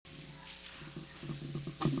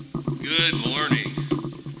Good morning.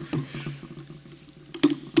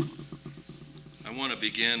 I want to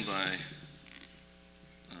begin by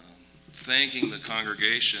thanking the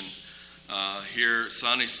congregation here at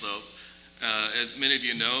Sunny Slope. As many of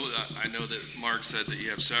you know, I know that Mark said that you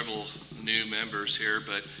have several new members here,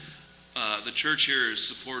 but the church here has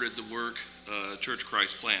supported the work Church of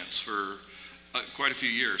Christ plants for quite a few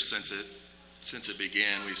years since it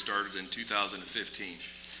began. We started in 2015.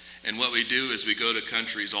 And what we do is we go to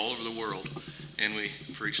countries all over the world and we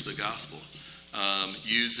preach the gospel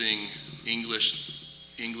using English.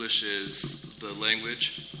 English is the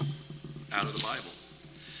language out of the Bible.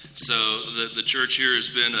 So the church here has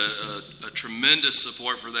been a tremendous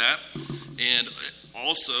support for that, and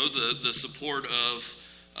also the support of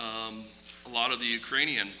a lot of the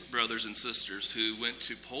Ukrainian brothers and sisters who went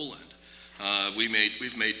to Poland. We've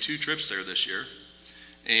made 2 trips there this year,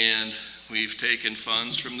 and we've taken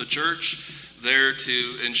funds from the church there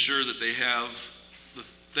to ensure that they have the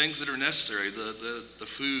things that are necessary, the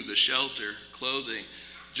food, the shelter, clothing,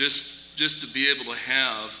 just to be able to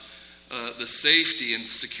have the safety and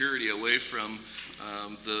security away from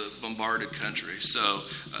the bombarded country. So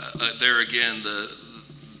there again,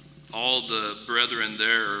 all the brethren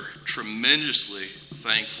there are tremendously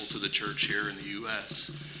thankful to the church here in the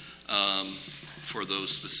U.S. For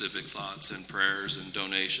those specific thoughts and prayers and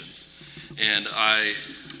donations. And I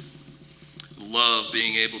love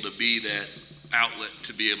being able to be that outlet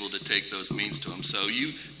to be able to take those means to them. So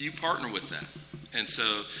you partner with that. And so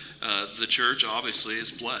the church obviously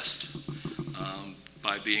is blessed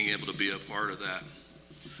by being able to be a part of that.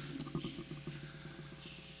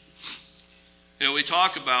 You know, we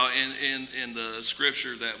talk about in the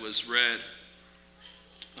scripture that was read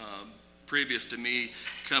previous to me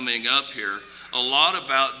coming up here, a lot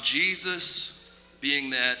about Jesus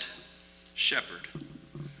being that shepherd.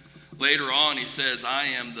 Later on, he says, I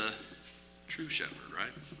am the true shepherd,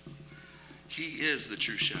 right? He is the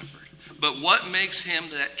true shepherd. But what makes him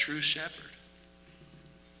that true shepherd?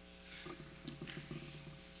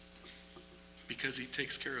 Because he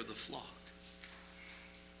takes care of the flock.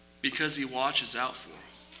 Because he watches out for them.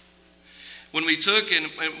 When we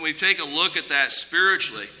take a look at that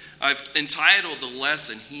spiritually, I've entitled the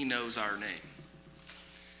lesson, He Knows Our Name.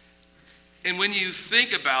 And when you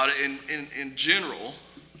think about it in general,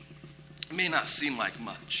 it may not seem like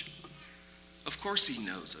much. Of course he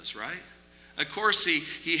knows us, right? Of course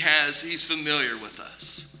he's familiar with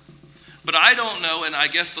us. But I don't know, and I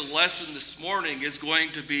guess the lesson this morning is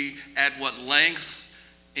going to be at what lengths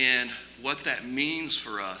and what that means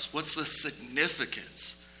for us. What's the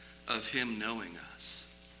significance of him knowing us?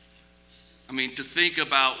 I mean, to think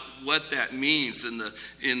about what that means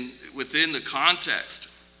within the context.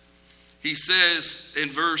 He says in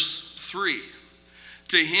verse 3,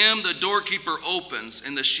 to him the doorkeeper opens,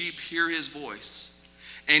 and the sheep hear his voice,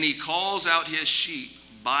 and he calls out his sheep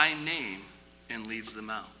by name and leads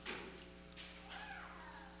them out.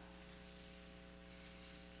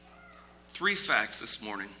 3 facts this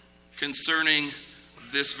morning concerning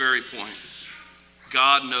this very point.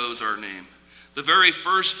 God knows our name. The very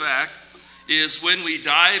first fact is when we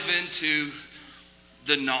dive into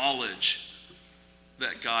the knowledge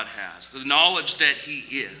that God has, the knowledge that he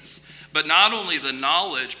is. But not only the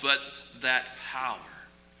knowledge, but that power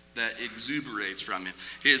that exuberates from him.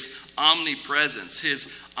 His omnipresence,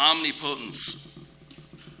 his omnipotence.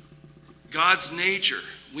 God's nature,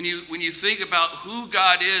 when you think about who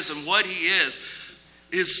God is and what he is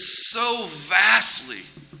so vastly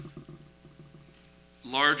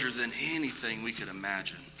larger than anything we could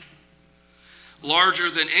imagine. Larger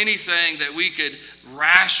than anything that we could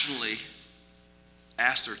rationally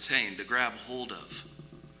ascertain, to grab hold of.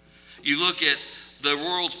 You look at the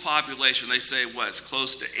world's population, they say it's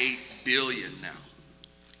close to 8 billion now.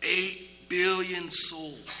 8 billion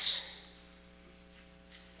souls.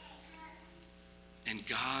 And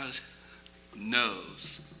God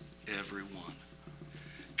knows everyone.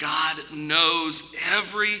 God knows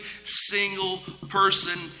every single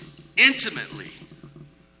person intimately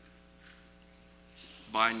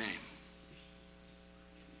by name.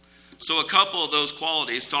 So a couple of those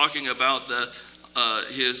qualities, talking about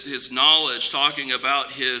his knowledge, talking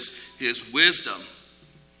about his wisdom.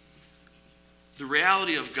 The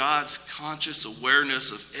reality of God's conscious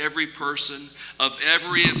awareness of every person, of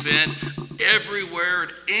every event, everywhere,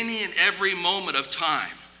 at any and every moment of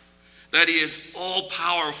time. That he is all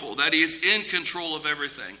powerful, that he is in control of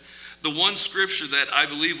everything. The one scripture that I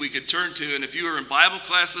believe we could turn to, and if you were in Bible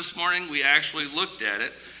class this morning, we actually looked at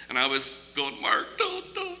it, and I was going, Mark, don't.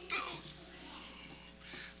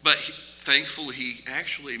 But thankful he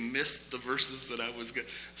actually missed the verses that I was going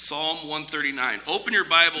to. Psalm 139. Open your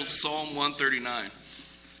Bibles, Psalm 139.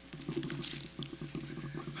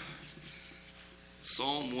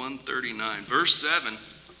 Psalm 139, verse 7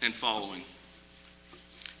 and following.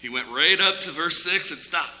 He went right up to verse 6 and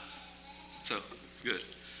stopped. So, it's good.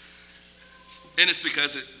 And it's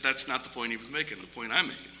because that's not the point he was making, the point I'm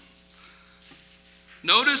making.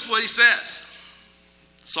 Notice what he says.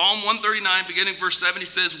 Psalm 139, beginning verse 7, he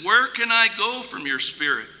says, "Where can I go from your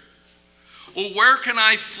spirit? Or where can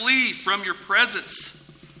I flee from your presence?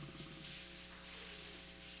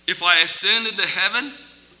 If I ascend into heaven,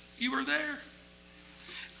 you are there.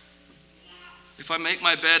 If I make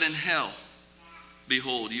my bed in hell,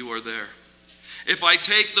 behold, you are there. If I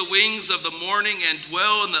take the wings of the morning and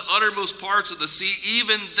dwell in the uttermost parts of the sea,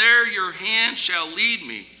 even there your hand shall lead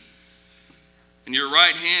me, and your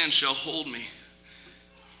right hand shall hold me.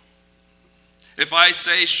 If I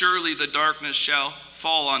say, surely the darkness shall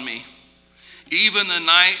fall on me, even the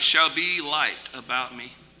night shall be light about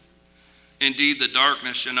me. Indeed, the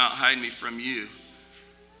darkness shall not hide me from you,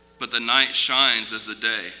 but the night shines as the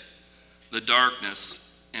day. The darkness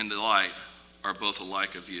and the light are both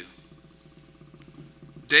alike of you."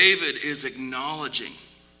 David is acknowledging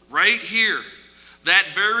right here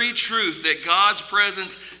that very truth that God's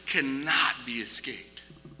presence cannot be escaped.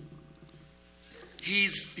 He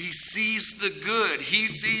sees the good. He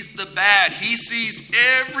sees the bad. He sees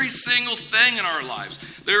every single thing in our lives.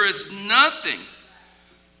 There is nothing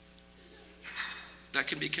that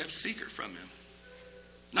can be kept secret from him.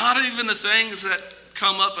 Not even the things that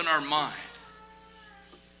come up in our mind.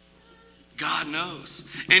 God knows.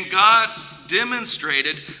 And God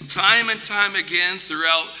demonstrated time and time again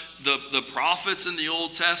throughout the prophets in the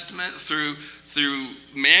Old Testament, through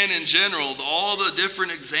man in general, all the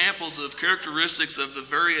different examples of characteristics of the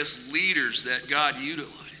various leaders that God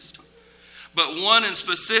utilized. But one in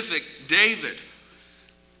specific, David.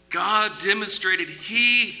 God demonstrated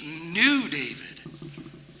he knew David.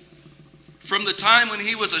 From the time when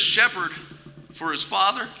he was a shepherd for his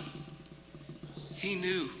father, he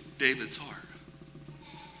knew David's heart.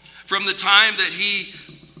 From the time that he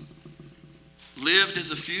lived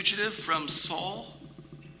as a fugitive from Saul,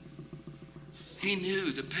 he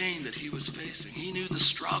knew the pain that he was facing. He knew the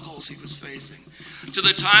struggles he was facing. To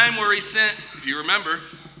the time where he sent, if you remember,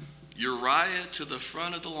 Uriah to the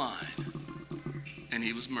front of the line, and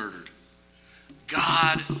he was murdered.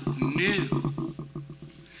 God knew.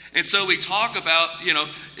 And so we talk about,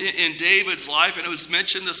 in David's life, and it was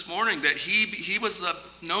mentioned this morning that he was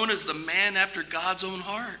known as the man after God's own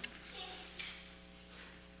heart.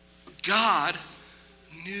 God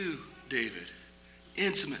knew David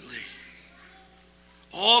intimately.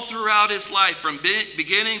 All throughout his life, from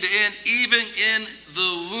beginning to end, even in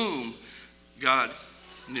the womb, God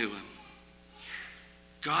knew him.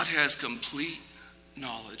 God has complete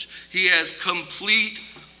knowledge. He has complete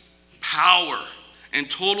power and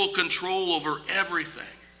total control over everything,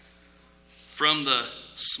 from the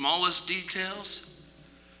smallest details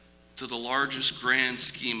to the largest grand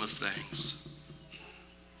scheme of things.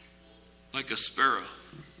 Like a sparrow.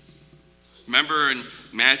 Remember in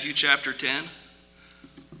Matthew chapter 10?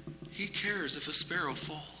 He cares if a sparrow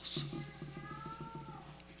falls.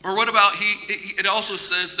 Or what about it also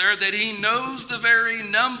says there that he knows the very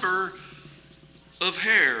number of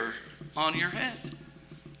hair on your head.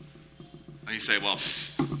 And you say, well,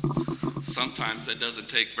 sometimes that doesn't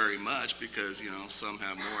take very much because, some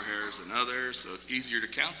have more hairs than others, so it's easier to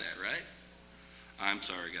count that, right? I'm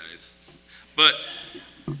sorry, guys. But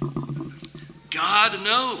God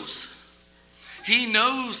knows. He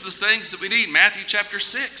knows the things that we need. Matthew chapter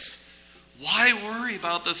 6. Why worry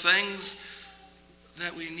about the things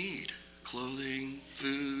that we need? Clothing,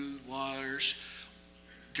 food, water.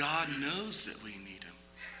 God knows that we need him.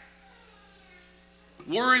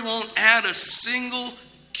 Worry won't add a single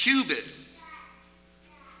cubit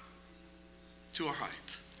to our height.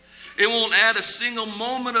 It won't add a single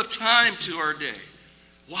moment of time to our day.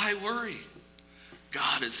 Why worry?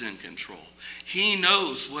 God is in control. He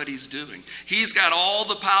knows what he's doing. He's got all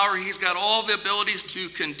the power. He's got all the abilities to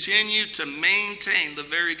continue to maintain the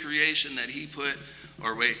very creation that he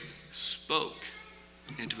spoke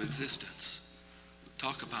into existence.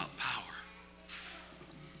 Talk about power.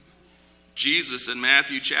 Jesus in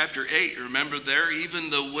Matthew chapter 8, remember there, even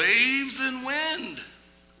the waves and wind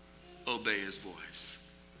obey his voice.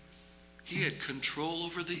 He had control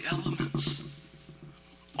over the elements.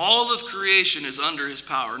 All of creation is under his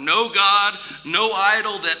power. No God, no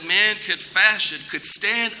idol that man could fashion could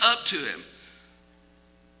stand up to him.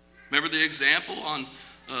 Remember the example on,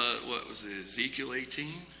 Ezekiel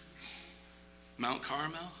 18? Mount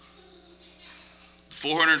Carmel?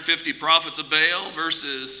 450 prophets of Baal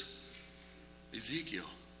versus Ezekiel.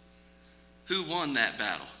 Who won that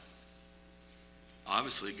battle?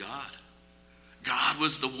 Obviously God. God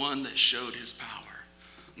was the one that showed his power,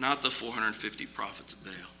 not the 450 prophets of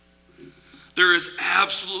Baal. There is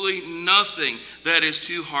absolutely nothing that is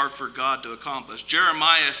too hard for God to accomplish.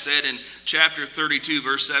 Jeremiah said in chapter 32,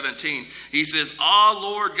 verse 17, he says, "Ah,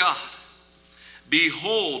 Lord God,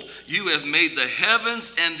 behold, you have made the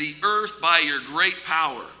heavens and the earth by your great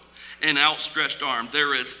power and outstretched arm.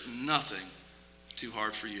 There is nothing too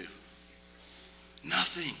hard for you."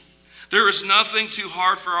 Nothing. There is nothing too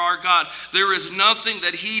hard for our God. There is nothing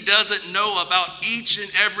that he doesn't know about each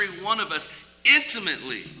and every one of us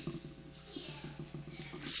intimately.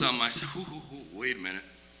 Some might say, wait a minute.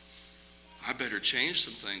 I better change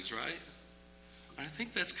some things, right? I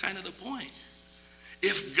think that's kind of the point.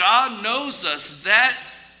 If God knows us that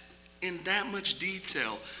in that much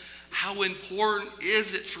detail, how important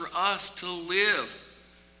is it for us to live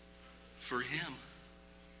for him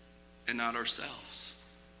and not ourselves?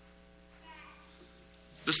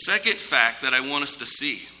 The second fact that I want us to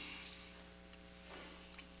see,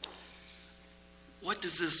 what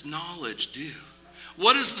does this knowledge do?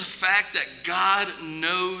 What is the fact that God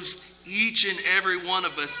knows each and every one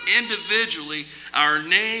of us individually, our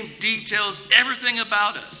name, details, everything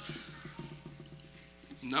about us?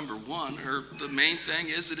 Number one, or the main thing,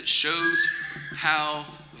 is that it shows how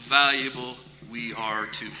valuable we are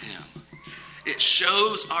to him. It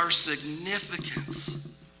shows our significance.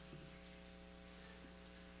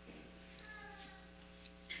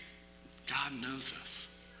 God knows us.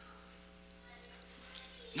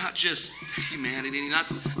 Not just humanity,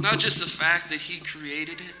 not just the fact that he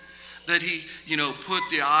created it, that he, put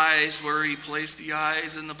the eyes where he placed the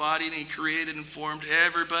eyes in the body, and he created and formed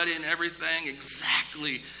everybody and everything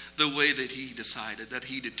exactly the way that he decided, that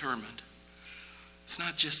he determined. It's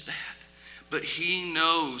not just that, but he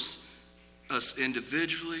knows us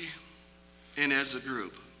individually and as a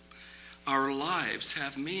group. Our lives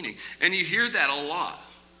have meaning. And you hear that a lot.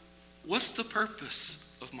 What's the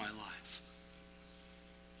purpose of my life?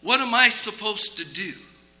 What am I supposed to do?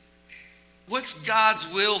 What's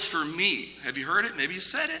God's will for me? Have you heard it? Maybe you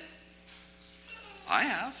said it. I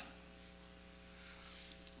have.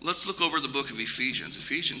 Let's look over the book of Ephesians.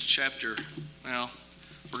 Ephesians chapter,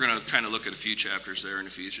 we're going to kind of look at a few chapters there in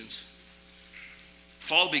Ephesians.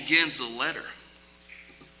 Paul begins the letter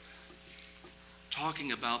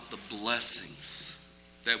talking about the blessings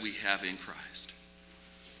that we have in Christ.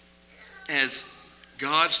 As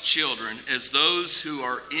God's children, as those who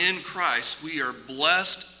are in Christ, we are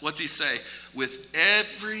blessed, what's he say? With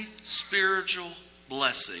every spiritual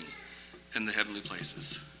blessing in the heavenly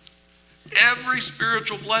places. Every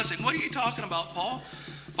spiritual blessing. What are you talking about, Paul?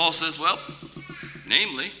 Paul says, well,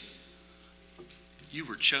 namely, you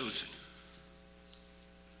were chosen.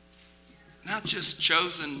 Not just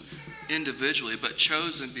chosen individually, but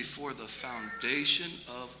chosen before the foundation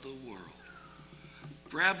of the world.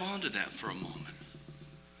 Grab onto that for a moment.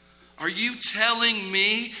 Are you telling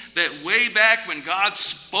me that way back when God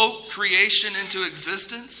spoke creation into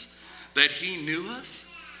existence, that he knew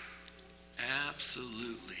us?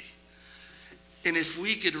 Absolutely. And if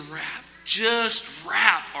we could wrap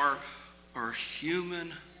our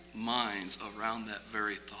human minds around that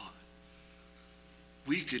very thought,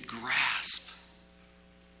 we could grasp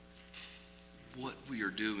what we are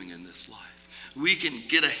doing in this life. We can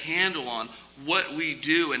get a handle on what we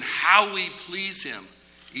do and how we please him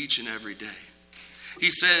each and every day. He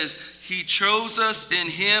says he chose us in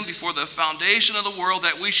him before the foundation of the world,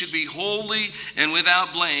 that we should be holy and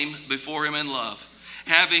without blame before him in love,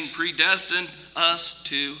 having predestined us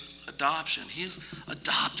to adoption. He's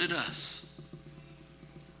adopted us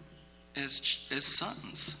as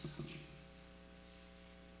sons.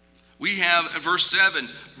 We have, verse 7,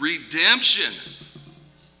 redemption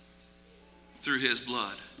through his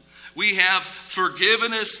blood. We have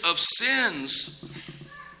forgiveness of sins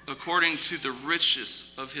according to the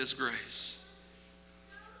riches of his grace.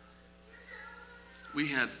 We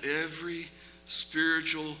have every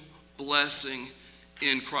spiritual blessing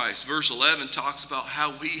in Christ. Verse 11 talks about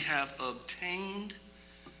how we have obtained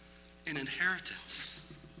an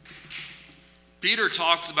inheritance. Peter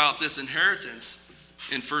talks about this inheritance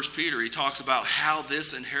in 1 Peter. He talks about how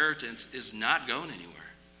this inheritance is not going anywhere.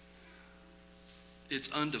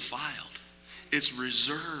 It's undefiled. It's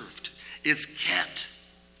reserved. It's kept.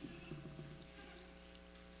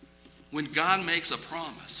 When God makes a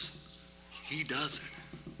promise, he does it.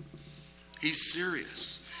 He's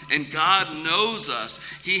serious. And God knows us.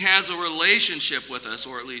 He has a relationship with us,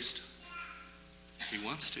 or at least he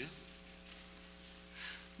wants to.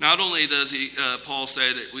 Not only does Paul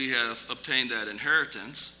say that we have obtained that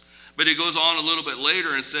inheritance, but he goes on a little bit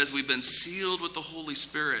later and says we've been sealed with the Holy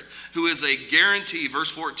Spirit, who is a guarantee, verse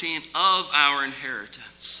 14, of our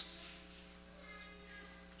inheritance.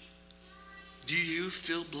 Do you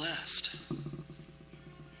feel blessed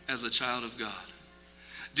as a child of God?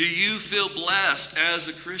 Do you feel blessed as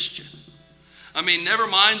a Christian? I mean, never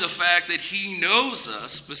mind the fact that he knows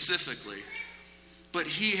us specifically, but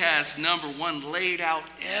he has, number one, laid out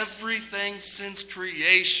everything since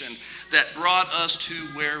creation that brought us to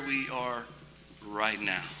where we are right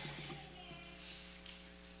now.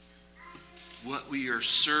 What we are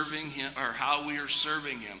serving him, or how we are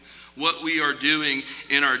serving him, what we are doing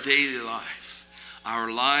in our daily life.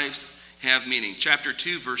 Our lives have meaning. Chapter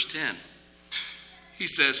 2, verse 10. He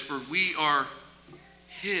says, for we are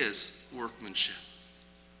his workmanship.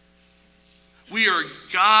 We are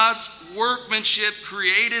God's workmanship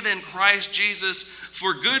created in Christ Jesus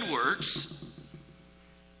for good works,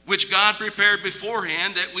 which God prepared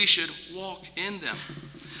beforehand that we should walk in them.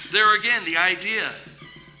 There again, the idea.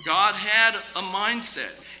 God had a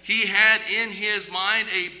mindset. He had in his mind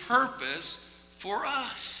a purpose for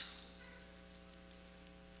us.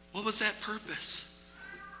 What was that purpose?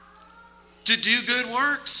 To do good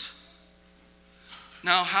works.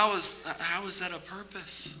 Now, how is that a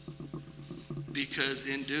purpose? Because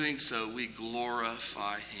in doing so, we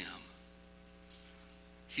glorify him.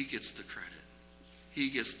 He gets the credit. He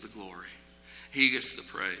gets the glory. He gets the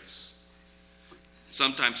praise.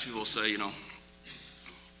 Sometimes people say,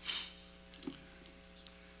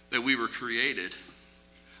 that we were created.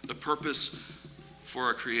 The purpose for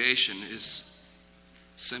our creation is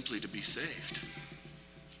simply to be saved.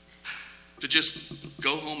 To just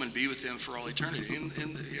go home and be with him for all eternity. And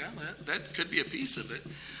yeah, that could be a piece of it.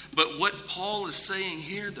 But what Paul is saying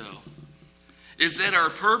here, though, is that our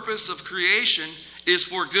purpose of creation is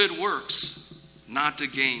for good works, not to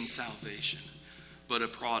gain salvation, but a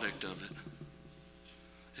product of it.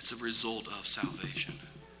 It's a result of salvation.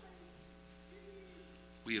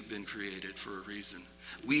 We have been created for a reason.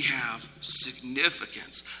 We have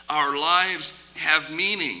significance. Our lives have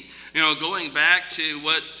meaning. Going back to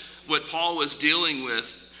what Paul was dealing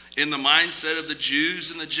with in the mindset of the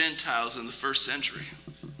Jews and the Gentiles in the first century.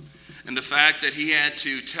 And the fact that he had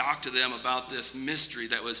to talk to them about this mystery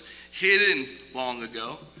that was hidden long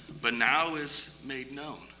ago, but now is made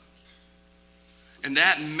known. And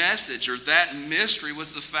that message or that mystery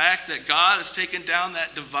was the fact that God has taken down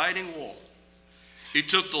that dividing wall. He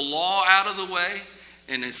took the law out of the way,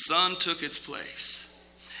 and his son took its place.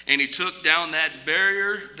 And he took down that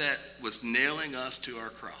barrier that was nailing us to our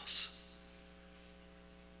cross.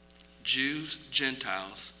 Jews,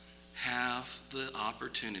 Gentiles have the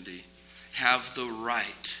opportunity, have the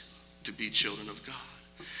right to be children of God,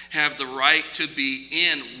 have the right to be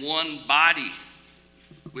in one body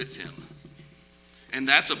with him. And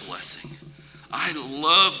that's a blessing. I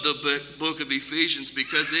love the book of Ephesians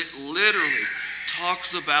because it literally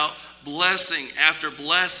talks about blessing after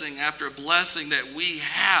blessing after blessing that we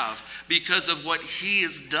have because of what he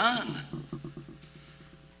has done.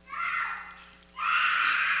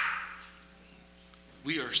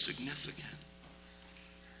 We are significant.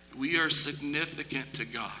 We are significant to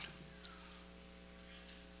God.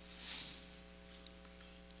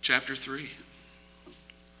 Chapter 3,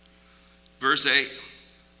 verse 8,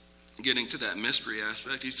 getting to that mystery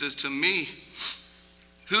aspect, he says, to me,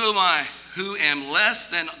 who am I, who am less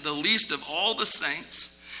than the least of all the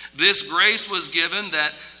saints? This grace was given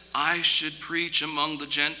that I should preach among the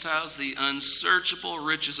Gentiles the unsearchable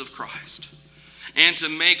riches of Christ, and to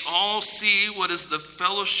make all see what is the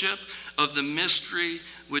fellowship of the mystery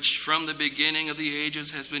which from the beginning of the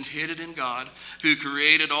ages has been hidden in God, who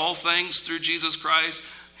created all things through Jesus Christ.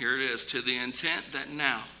 Here it is, to the intent that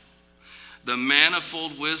now the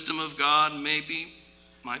manifold wisdom of God might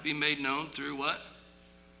be made known through what?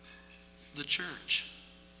 The church.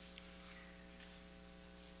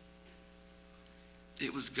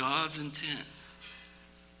 It was God's intent.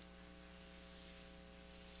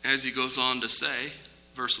 As he goes on to say,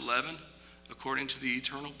 verse 11, according to the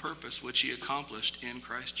eternal purpose which he accomplished in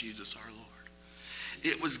Christ Jesus our Lord.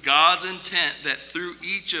 It was God's intent that through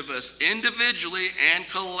each of us, individually and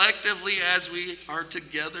collectively as we are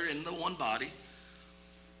together in the one body,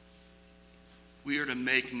 we are to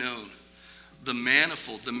make known the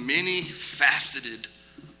manifold, the many-faceted,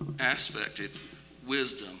 aspected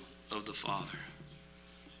wisdom of the Father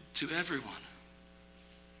to everyone.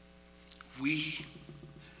 We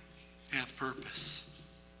have purpose.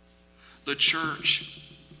 The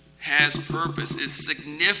church has purpose, is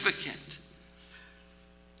significant.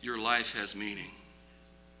 Your life has meaning.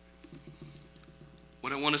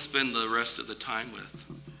 what I want to spend the rest of the time with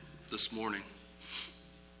this morning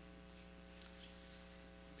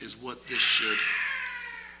is what this should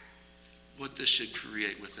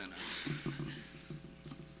create within us.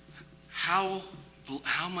 How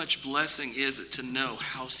much blessing is it to know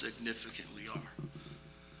how significant we are?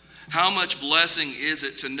 How much blessing is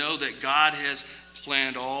it to know that God has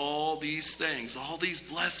planned all these things, all these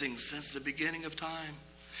blessings since the beginning of time,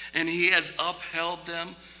 and he has upheld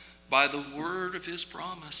them by the word of his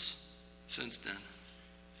promise since then.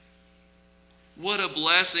 What a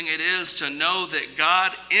blessing it is to know that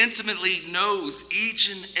God intimately knows each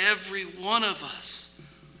and every one of us.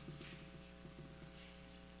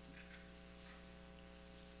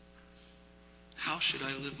 How should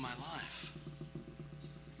I live my life?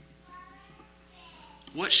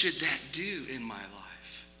 What should that do in my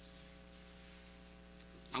life?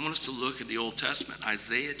 I want us to look at the Old Testament,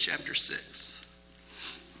 Isaiah chapter 6.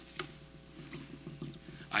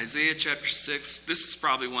 Isaiah chapter 6, this is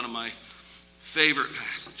probably one of my favorite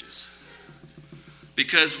passages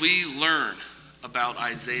because we learn about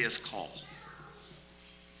Isaiah's call.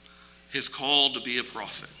 His call to be a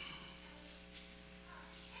prophet.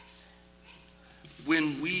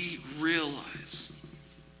 When we realize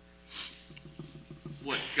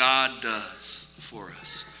what God does for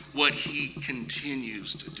us, what he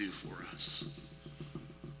continues to do for us,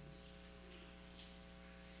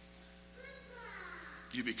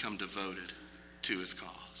 you become devoted to his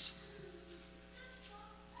cause.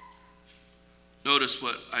 Notice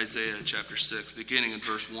what Isaiah chapter 6, beginning in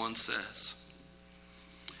verse 1 says.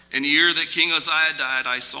 In the year that King Uzziah died,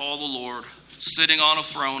 I saw the Lord sitting on a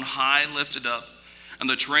throne, high and lifted up, and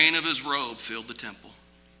the train of his robe filled the temple.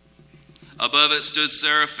 Above it stood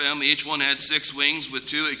seraphim. Each one had 6 wings. With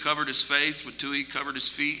 2 he covered his face, with 2 he covered his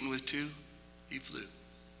feet, and with 2 he flew.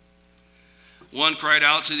 One cried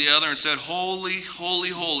out to the other and said, Holy, holy,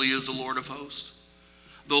 holy is the Lord of hosts.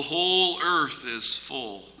 The whole earth is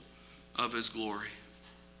full of his glory.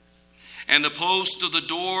 And the posts of the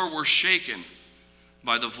door were shaken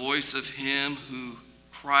by the voice of him who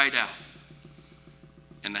cried out,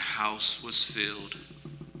 and the house was filled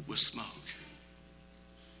with smoke.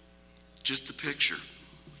 Just a picture.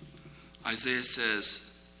 Isaiah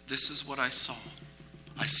says, this is what I saw.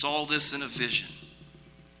 I saw this in a vision.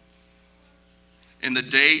 And the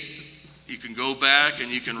date, you can go back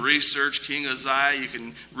and you can research King Uzziah. You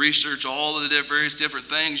can research all of the various different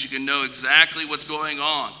things. You can know exactly what's going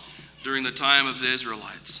on during the time of the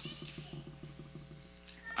Israelites.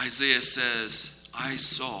 Isaiah says, I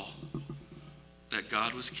saw that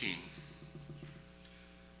God was king.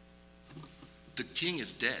 The king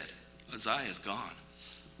is dead. Uzziah is gone.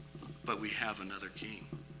 But we have another king.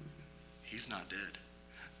 He's not dead.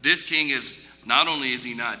 This king is, not only is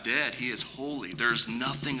he not dead, he is holy. There's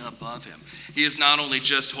nothing above him. He is not only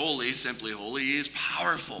just holy, simply holy, he is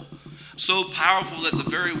powerful. So powerful that the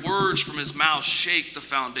very words from his mouth shake the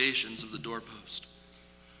foundations of the doorpost.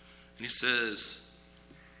 And he says,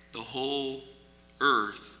 the whole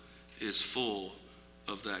earth is full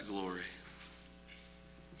of that glory.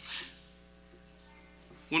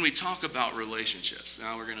 When we talk about relationships,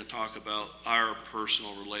 now we're going to talk about our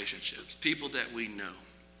personal relationships, people that we know.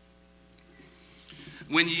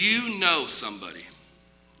 When you know somebody,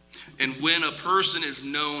 and when a person is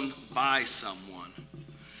known by someone,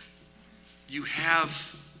 you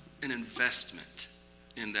have an investment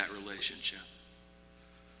in that relationship.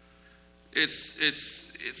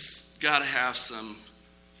 It's got to have some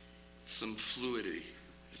fluidity.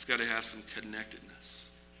 It's got to have some connectedness.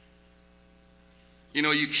 You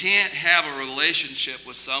know, you can't have a relationship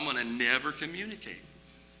with someone and never communicate,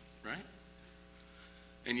 right?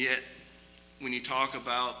 And yet, when you talk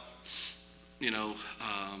about,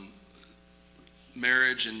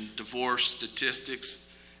 marriage and divorce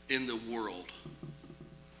statistics in the world,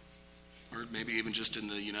 or maybe even just in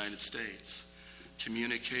the United States,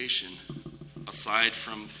 communication, aside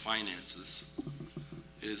from finances,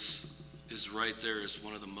 is right there as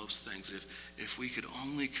one of the most things. If we could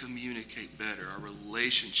only communicate better, our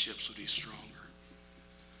relationships would be stronger.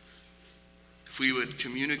 If we would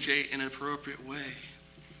communicate in an appropriate way,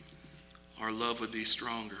 our love would be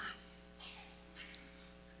stronger.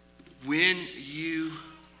 When you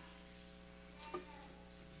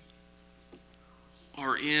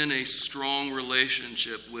are in a strong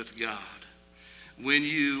relationship with God, when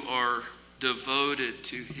you are devoted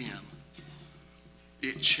to him,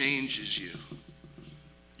 it changes you.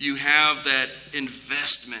 You have that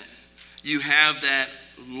investment. You have that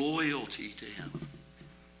loyalty to him.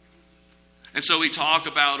 And so we talk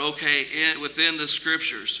about, within the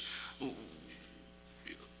scriptures,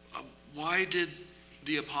 why did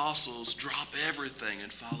the apostles drop everything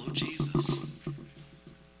and follow Jesus?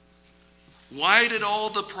 Why did all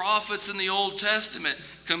the prophets in the Old Testament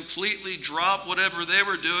completely drop whatever they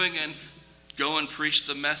were doing and go and preach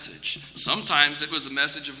the message? Sometimes it was a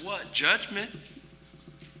message of what? Judgment.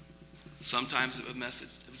 Sometimes it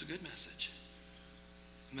was a good message.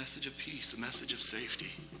 A message of peace, a message of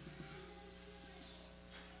safety.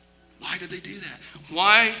 Why did they do that?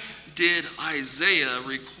 Why did Isaiah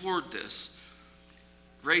record this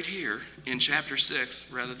right here in chapter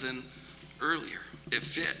 6 rather than earlier? It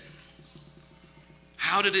fit.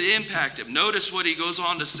 How did it impact him? Notice what he goes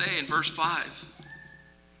on to say in verse 5.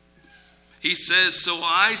 He says, "So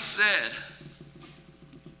I said,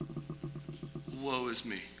 woe is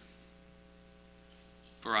me,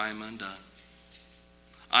 for I am undone.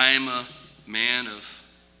 I am a man of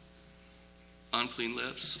unclean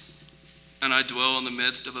lips, and I dwell in the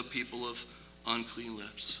midst of a people of unclean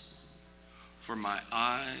lips. For my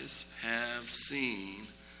eyes have seen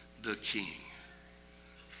the King,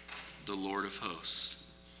 the Lord of hosts."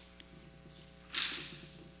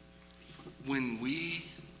 When we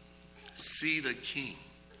see the King,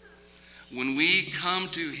 when we come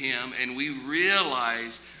to him and we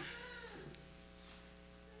realize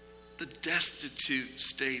the destitute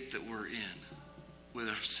state that we're in with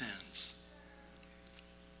our sins,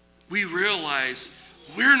 we realize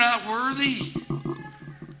we're not worthy.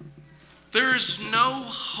 There's no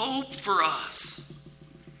hope for us.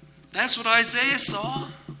 That's what Isaiah saw.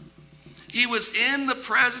 He was in the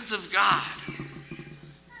presence of God.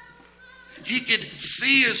 He could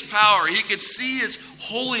see his power. He could see his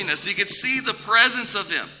holiness. He could see the presence of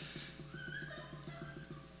him.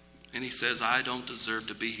 And he says, I don't deserve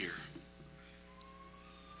to be here.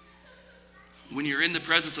 When you're in the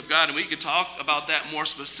presence of God, and we could talk about that more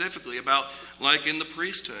specifically, about like in the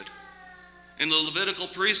priesthood. In the Levitical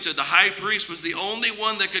priesthood, the high priest was the only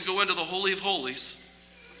one that could go into the Holy of Holies.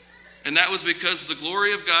 And that was because the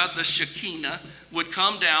glory of God, the Shekinah, would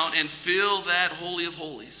come down and fill that Holy of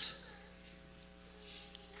Holies.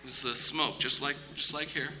 It was the smoke, just like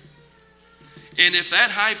here. And if that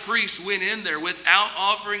high priest went in there without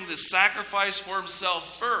offering the sacrifice for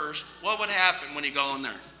himself first, what would happen when he got in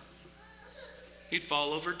there? He'd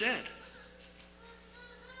fall over dead.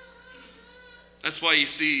 That's why you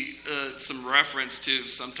see some reference to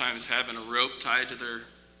sometimes having a rope tied to their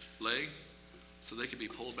leg so they could be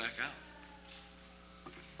pulled back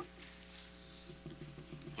out.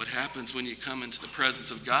 What happens when you come into the presence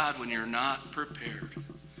of God when you're not prepared?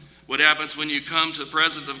 What happens when you come to the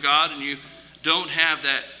presence of God and you don't have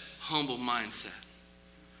that humble mindset?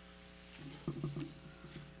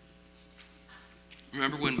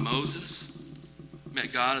 Remember when Moses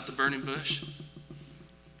met God at the burning bush?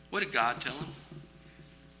 What did God tell him?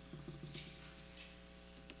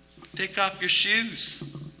 Take off your shoes.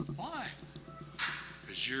 Why?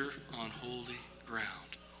 Because you're on holy ground.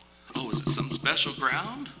 Oh, is it some special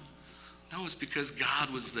ground? No, it's because God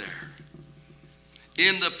was there.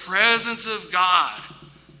 In the presence of God,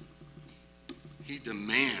 he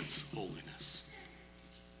demands holiness,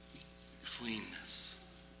 cleanness.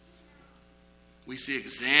 We see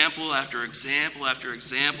example after example after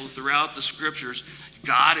example throughout the scriptures.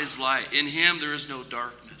 God is light. In him there is no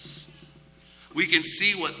darkness. We can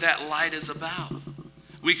see what that light is about.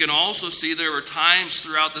 We can also see there are times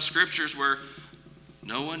throughout the scriptures where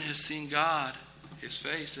no one has seen God, his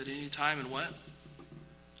face, at any time and what?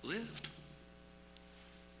 Lived.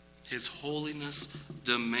 His holiness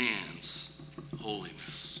demands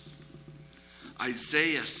holiness.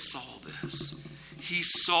 Isaiah saw this. He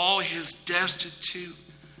saw his destitute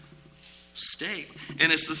state.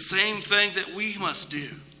 And it's the same thing that we must do.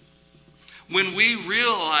 When we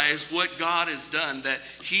realize what God has done, that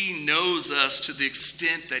he knows us to the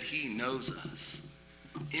extent that he knows us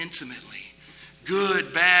intimately,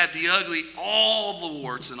 good, bad, the ugly, all the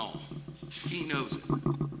warts and all, he knows it.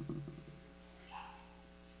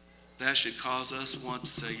 That should cause us want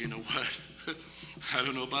to say, you know what, I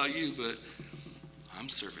don't know about you, but I'm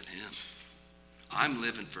serving him. I'm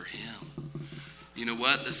living for him. You know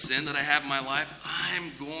what, the sin that I have in my life,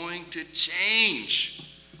 I'm going to change.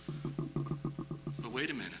 Wait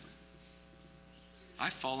a minute. I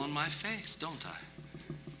fall on my face, don't I?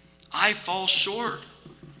 I fall short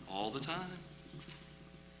all the time.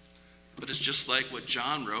 But it's just like what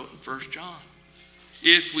John wrote in 1 John.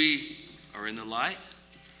 If we are in the light,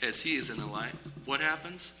 as he is in the light, what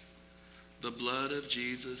happens? The blood of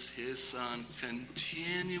Jesus, his son,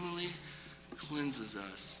 continually cleanses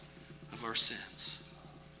us of our sins.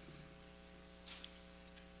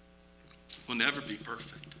 We'll never be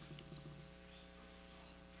perfect.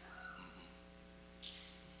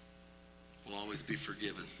 We'll always be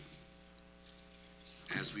forgiven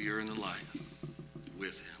as we are in the light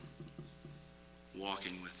with him,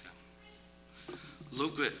 walking with him.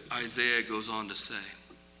 Look what Isaiah goes on to say.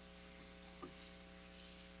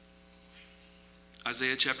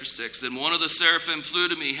 Isaiah chapter 6, then one of the seraphim flew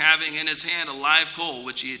to me, having in his hand a live coal,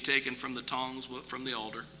 which he had taken from the tongs from the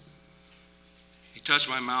altar. He touched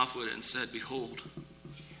my mouth with it and said, behold,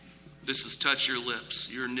 this has touched your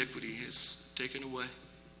lips. Your iniquity is taken away,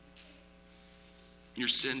 your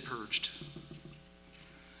sin purged.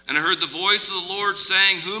 And I heard the voice of the Lord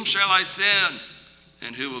saying, whom shall I send,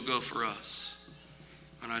 and who will go for us?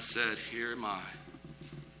 And I said, here am I.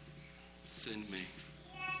 Send me.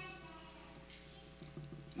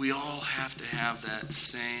 We all have to have that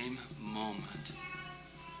same moment.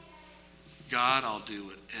 God, I'll do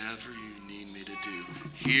whatever you need me to do.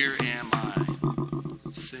 Here am I.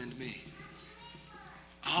 Send me.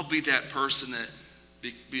 I'll be that person that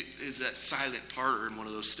is that silent partner in one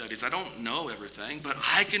of those studies. I don't know everything, but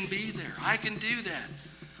I can be there. I can do that.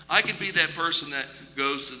 I can be that person that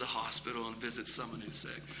goes to the hospital and visits someone who's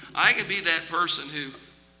sick. I can be that person who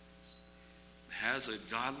has a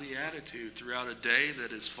godly attitude throughout a day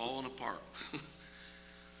that is fallen apart.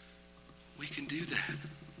 We can do that.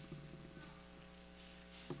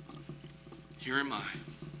 Here am I.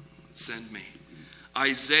 Send me.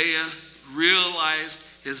 Isaiah realized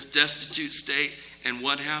his destitute state, and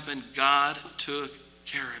what happened? God took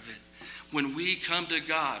care of it. When we come to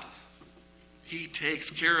God, he takes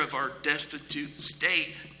care of our destitute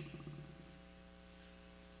state.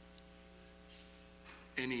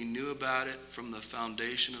 And he knew about it from the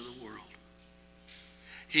foundation of the world.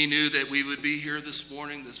 He knew that we would be here this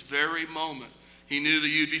morning, this very moment. He knew that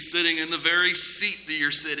you'd be sitting in the very seat that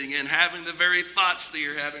you're sitting in, having the very thoughts that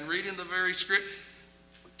you're having, reading the very script.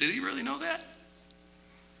 Did he really know that?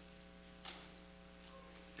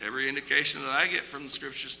 Every indication that I get from the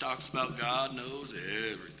scriptures talks about God knows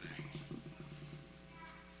everything.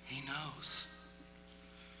 He knows.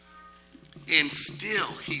 And still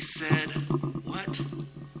he said, what?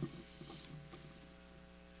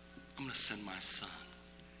 I'm going to send my son.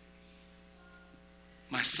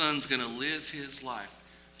 My son's going to live his life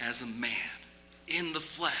as a man in the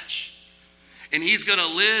flesh. And he's going to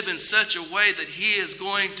live in such a way that he is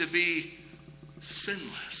going to be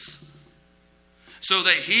sinless. So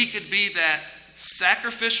that he could be that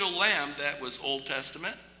sacrificial lamb that was Old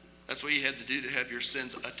Testament. That's what you had to do to have your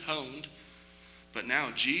sins atoned. But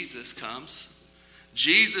now Jesus comes.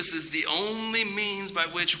 Jesus is the only means by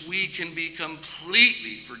which we can be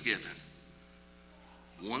completely forgiven.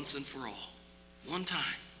 Once and for all. One time.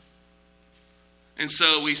 And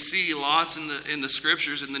so we see lots in the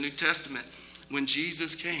scriptures in the New Testament. When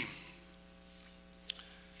Jesus came,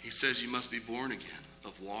 he says you must be born again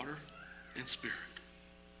of water and spirit.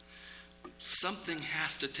 Something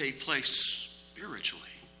has to take place spiritually.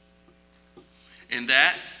 And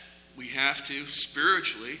that we have to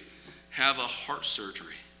spiritually have a heart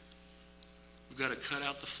surgery. We've got to cut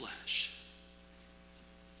out the flesh.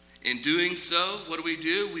 In doing so, what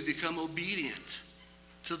do? We become obedient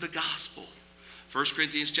to the gospel. 1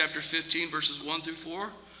 Corinthians chapter 15, verses 1 through 4,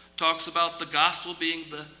 talks about the gospel being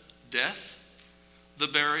the death, the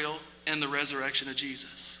burial, and the resurrection of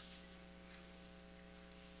Jesus.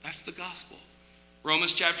 That's the gospel.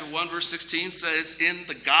 Romans chapter 1, verse 16 says, in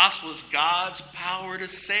the gospel is God's power to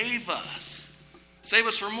save us. Save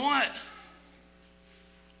us from what?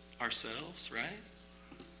 Ourselves, right?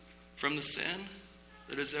 From the sin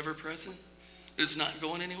that is ever present, that is not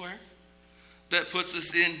going anywhere. That puts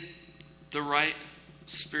us in the right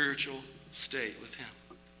spiritual state with him.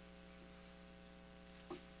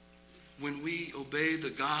 When we obey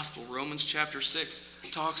the gospel, Romans chapter 6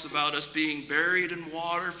 talks about us being buried in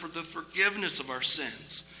water for the forgiveness of our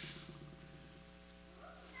sins.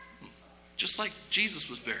 Just like Jesus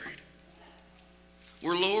was buried.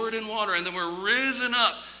 We're lowered in water and then we're risen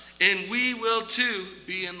up, and we will too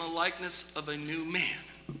be in the likeness of a new man,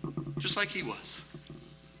 just like he was.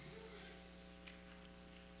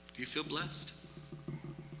 Do you feel blessed?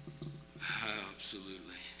 Absolutely.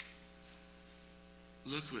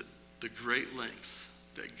 Look what the great lengths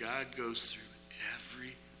that God goes through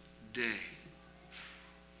every day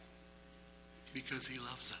because he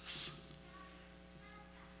loves us.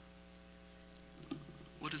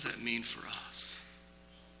 What does that mean for us?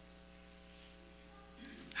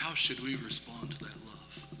 How should we respond to that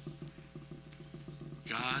love?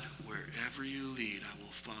 God, wherever you lead, I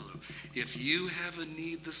will follow. If you have a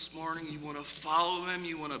need this morning, you want to follow him,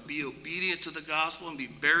 you want to be obedient to the gospel and be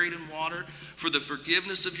buried in water for the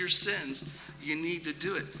forgiveness of your sins, you need to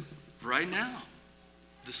do it right now.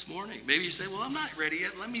 this morning. Maybe you say, well, I'm not ready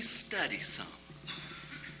yet. Let me study some.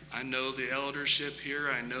 I know the eldership here.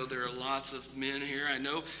 I know there are lots of men here. I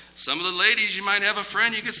know some of the ladies, you might have a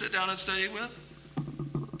friend you can sit down and study with.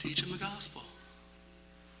 Teach them the gospel.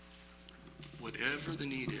 Whatever the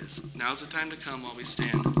need is. Now's the time to come while we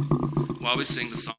stand, while we sing the song.